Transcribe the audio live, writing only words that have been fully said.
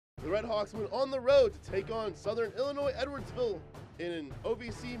Redhawks went on the road to take on Southern Illinois Edwardsville in an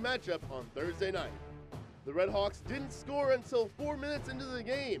OVC matchup on Thursday night. The Redhawks didn't score until 4 minutes into the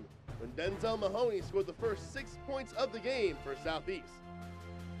game when Denzel Mahoney scored the first 6 points of the game for Southeast.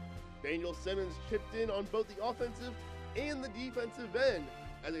 Daniel Simmons chipped in on both the offensive and the defensive end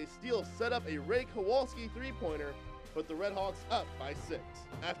as a steal set up a Ray Kowalski three-pointer, put the Redhawks up by 6.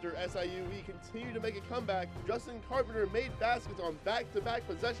 After SIUE continued to make a comeback, Justin Carpenter made baskets on back-to-back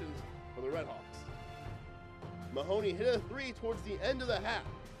possessions for the Redhawks. Mahoney hit a three towards the end of the half.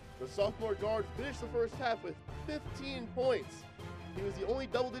 The sophomore guard finished the first half with 15 points. He was the only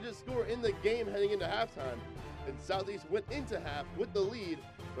double-digit scorer in the game heading into halftime, and Southeast went into half with the lead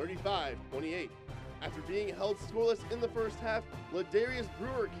 35-28. After being held scoreless in the first half, Ladarius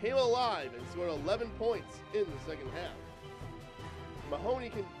Brewer came alive and scored 11 points in the second half. Mahoney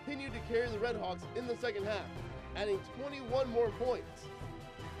continued to carry the Redhawks in the second half, adding 21 more points.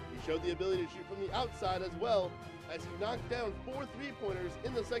 He showed the ability to shoot from the outside as well, as he knocked down 4 three-pointers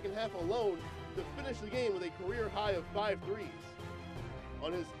in the second half alone to finish the game with a career high of 5 threes.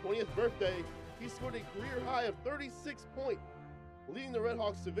 On his 20th birthday, he scored a career high of 36 points, leading the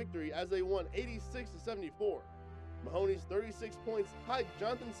Redhawks to victory as they won 86-74. Mahoney's 36 points tied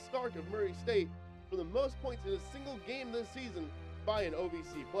Jonathan Stark of Murray State for the most points in a single game this season by an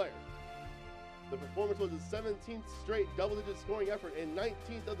OVC player. The performance was his 17th straight double-digit scoring effort and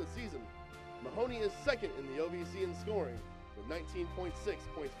 19th of the season. Mahoney is second in the OVC in scoring with 19.6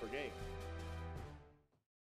 points per game.